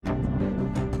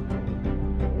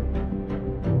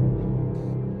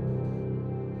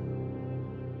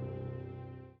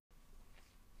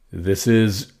This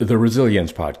is the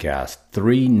Resilience Podcast,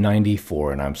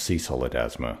 394, and I'm Cecil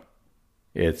Ledesma.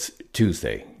 It's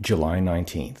Tuesday, July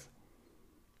 19th.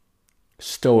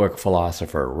 Stoic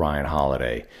philosopher Ryan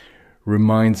Holiday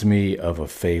reminds me of a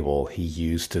fable he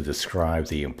used to describe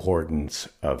the importance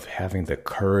of having the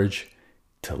courage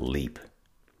to leap.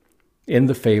 In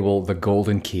the fable, The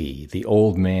Golden Key, the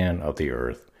old man of the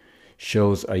earth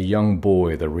shows a young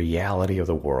boy the reality of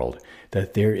the world,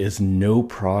 that there is no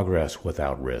progress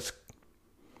without risk.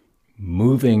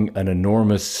 Moving an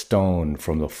enormous stone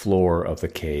from the floor of the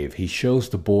cave, he shows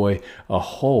the boy a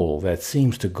hole that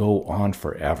seems to go on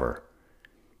forever.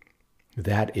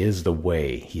 That is the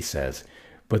way, he says,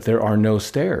 but there are no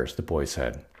stairs, the boy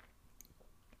said.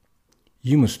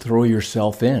 You must throw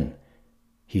yourself in,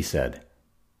 he said.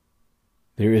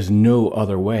 There is no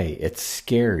other way. It's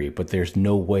scary, but there's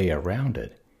no way around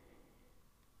it.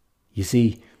 You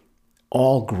see,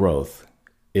 all growth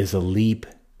is a leap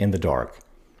in the dark.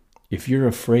 If you're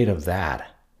afraid of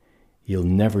that, you'll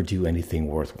never do anything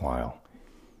worthwhile.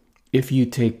 If you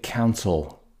take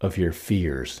counsel of your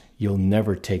fears, you'll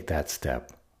never take that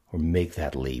step or make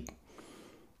that leap.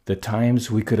 The times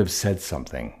we could have said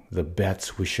something, the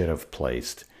bets we should have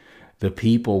placed, the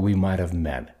people we might have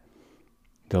met,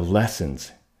 the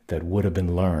lessons that would have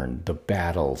been learned, the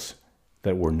battles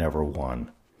that were never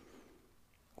won.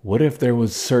 What if there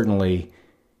was certainly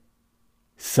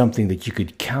something that you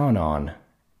could count on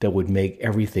that would make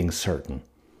everything certain?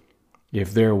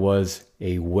 If there was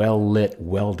a well-lit,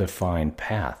 well-defined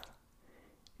path?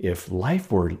 If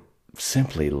life were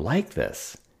simply like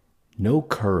this, no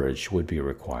courage would be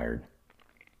required.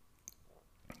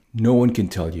 No one can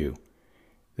tell you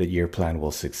that your plan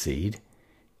will succeed.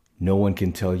 No one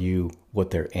can tell you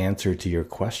what their answer to your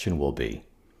question will be.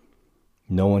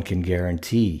 No one can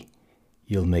guarantee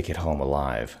you'll make it home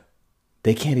alive.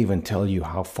 They can't even tell you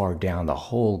how far down the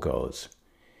hole goes.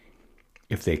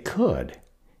 If they could,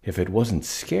 if it wasn't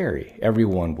scary,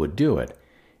 everyone would do it,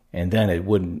 and then it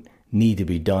wouldn't need to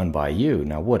be done by you,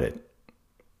 now would it?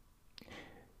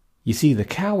 You see, the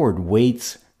coward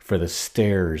waits for the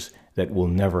stairs that will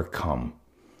never come.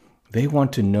 They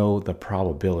want to know the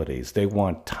probabilities. They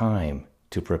want time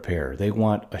to prepare. They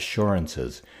want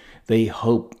assurances. They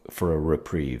hope for a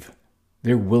reprieve.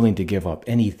 They're willing to give up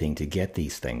anything to get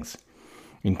these things,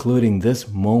 including this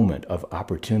moment of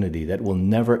opportunity that will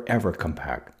never ever come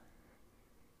back.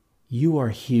 You are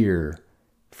here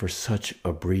for such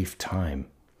a brief time,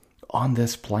 on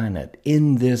this planet,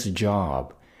 in this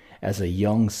job, as a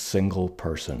young single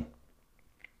person.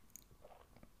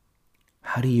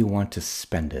 How do you want to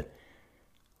spend it?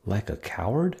 Like a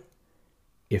coward?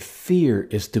 If fear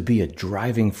is to be a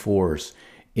driving force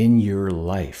in your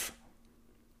life,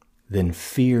 then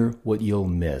fear what you'll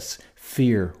miss.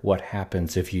 Fear what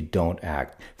happens if you don't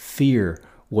act. Fear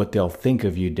what they'll think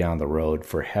of you down the road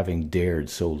for having dared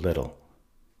so little.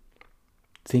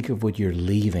 Think of what you're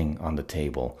leaving on the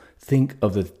table. Think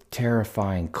of the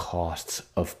terrifying costs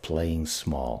of playing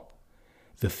small.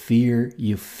 The fear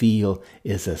you feel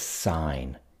is a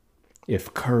sign.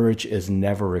 If courage is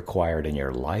never required in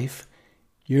your life,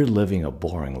 you're living a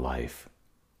boring life.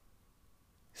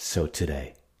 So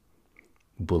today,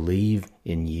 believe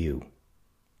in you.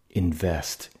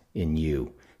 Invest in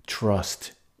you.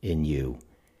 Trust in you.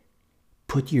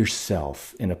 Put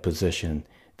yourself in a position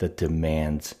that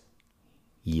demands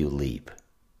you leap.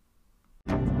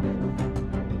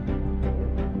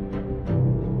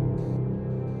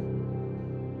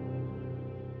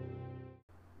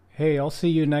 Hey, I'll see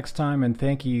you next time, and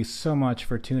thank you so much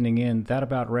for tuning in. That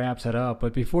about wraps it up.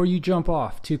 But before you jump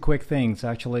off, two quick things,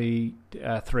 actually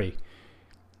three.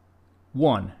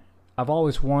 One, I've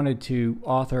always wanted to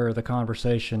author the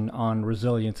conversation on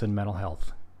resilience and mental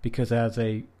health, because as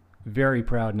a very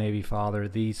proud Navy father,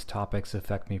 these topics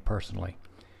affect me personally.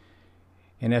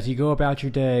 And as you go about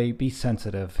your day, be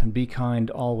sensitive and be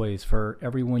kind always, for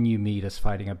everyone you meet is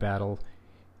fighting a battle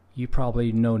you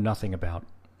probably know nothing about.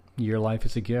 Your life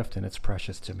is a gift, and it's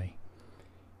precious to me.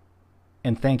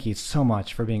 And thank you so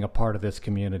much for being a part of this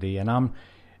community. And I'm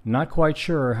not quite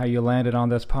sure how you landed on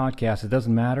this podcast. It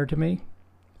doesn't matter to me.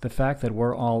 The fact that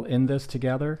we're all in this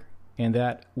together and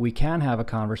that we can have a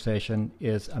conversation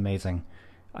is amazing.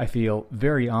 I feel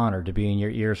very honored to be in your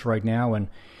ears right now, and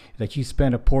that you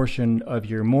spend a portion of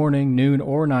your morning, noon,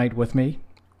 or night with me.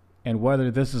 And whether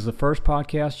this is the first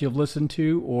podcast you've listened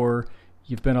to or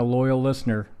you've been a loyal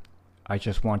listener, I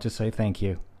just want to say thank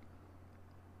you.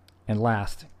 And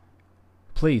last,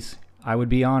 please, I would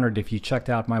be honored if you checked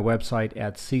out my website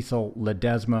at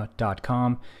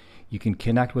cecilledesma.com. You can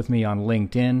connect with me on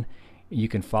LinkedIn. You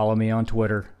can follow me on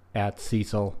Twitter at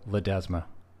Cecil Ledesma.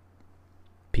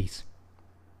 Peace.